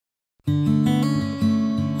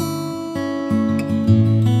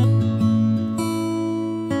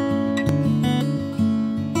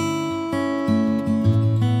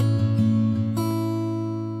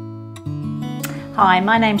Hi,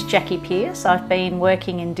 my name's Jacqui Pierce. I've been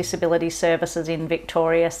working in disability services in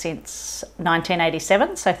Victoria since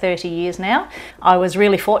 1987, so 30 years now. I was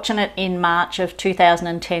really fortunate in March of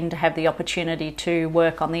 2010 to have the opportunity to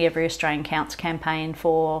work on the Every Australian Counts campaign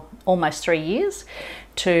for almost 3 years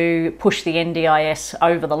to push the NDIS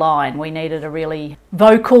over the line. We needed a really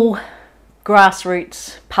vocal,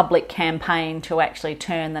 grassroots public campaign to actually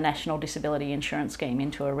turn the National Disability Insurance Scheme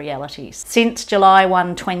into a reality. Since July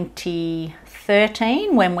 1,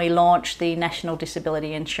 2013, when we launched the National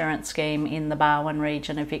Disability Insurance Scheme in the Barwon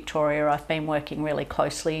region of Victoria, I've been working really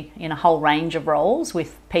closely in a whole range of roles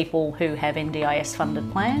with people who have NDIS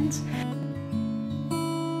funded plans.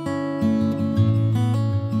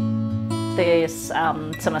 There's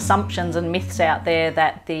some assumptions and myths out there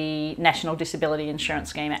that the National Disability Insurance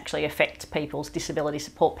Scheme actually affects people's disability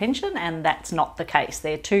support pension, and that's not the case.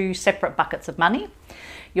 They're two separate buckets of money.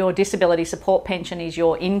 Your disability support pension is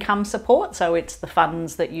your income support, so it's the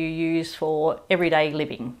funds that you use for everyday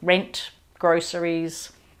living, rent,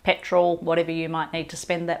 groceries, petrol, whatever you might need to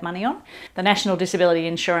spend that money on. The National Disability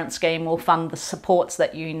Insurance Scheme will fund the supports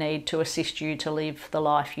that you need to assist you to live the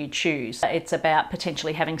life you choose. It's about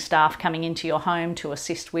potentially having staff coming into your home to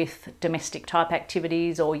assist with domestic type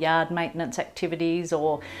activities or yard maintenance activities,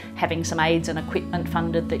 or having some aids and equipment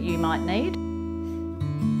funded that you might need.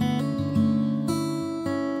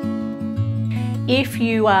 If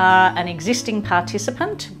you are an existing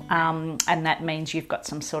participant, and that means you've got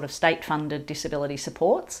some sort of state-funded disability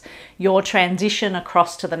supports, your transition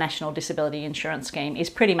across to the National Disability Insurance Scheme is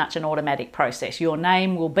pretty much an automatic process. Your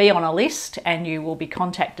name will be on a list and you will be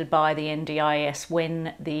contacted by the NDIS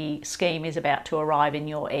when the scheme is about to arrive in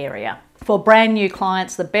your area. For brand new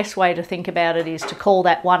clients, the best way to think about it is to call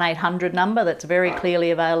that 1-800 number that's very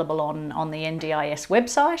clearly available on the NDIS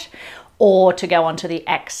website, or to go onto the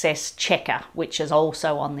Access Checker, which is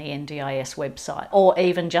also on the NDIS website, or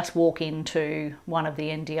even just walk into one of the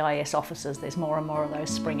NDIS offices. There's more and more of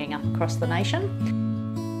those springing up across the nation.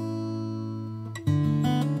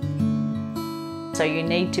 So you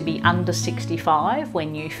need to be under 65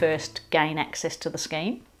 when you first gain access to the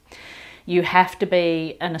scheme. You have to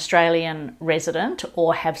be an Australian resident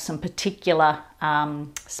or have some particular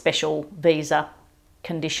special visa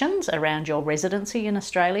conditions around your residency in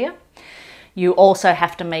Australia. You also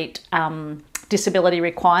have to meet disability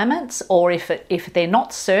requirements, or if they're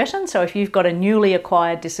not certain, so if you've got a newly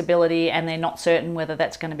acquired disability and they're not certain whether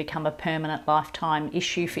that's going to become a permanent lifetime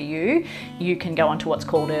issue for you, you can go onto what's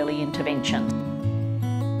called early intervention.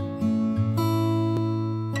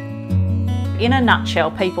 In a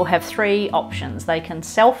nutshell, people have three options. They can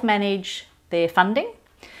self-manage their funding.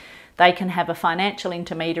 They can have a financial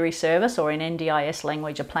intermediary service, or in NDIS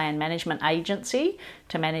language, a plan management agency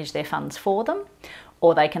to manage their funds for them,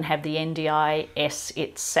 or they can have the NDIS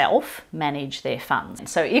itself manage their funds.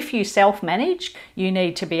 So if you self-manage, you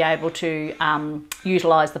need to be able to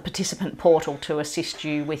utilise the participant portal to assist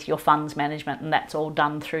you with your funds management, and that's all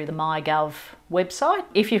done through the MyGov website.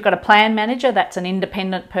 If you've got a plan manager, that's an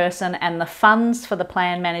independent person, and the funds for the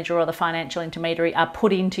plan manager or the financial intermediary are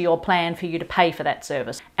put into your plan for you to pay for that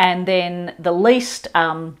service. And then the least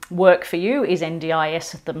work for you is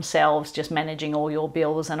NDIS themselves, just managing all your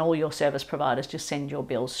bills, and all your service providers just send your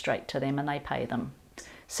bills straight to them and they pay them.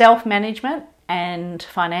 Self-management and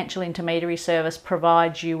financial intermediary service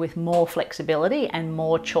provides you with more flexibility and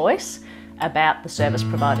more choice about the service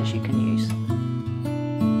providers you can use.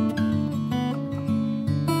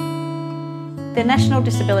 The National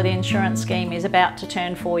Disability Insurance Scheme is about to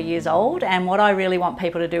turn 4 years old, and what I really want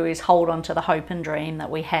people to do is hold on to the hope and dream that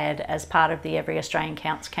we had as part of the Every Australian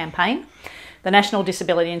Counts campaign. The National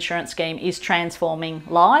Disability Insurance Scheme is transforming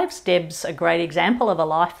lives. Deb's a great example of a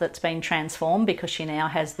life that's been transformed because she now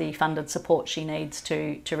has the funded support she needs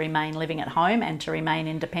to remain living at home and to remain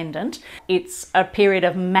independent. It's a period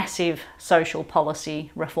of massive social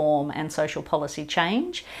policy reform and social policy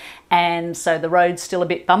change, and so the road's still a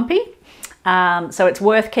bit bumpy. So it's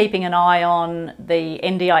worth keeping an eye on the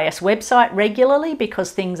NDIS website regularly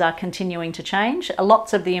because things are continuing to change.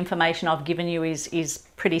 Lots of the information I've given you is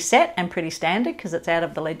pretty set and pretty standard because it's out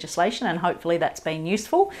of the legislation, and hopefully that's been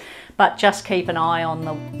useful. But just keep an eye on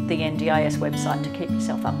the NDIS website to keep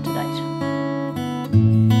yourself up to date.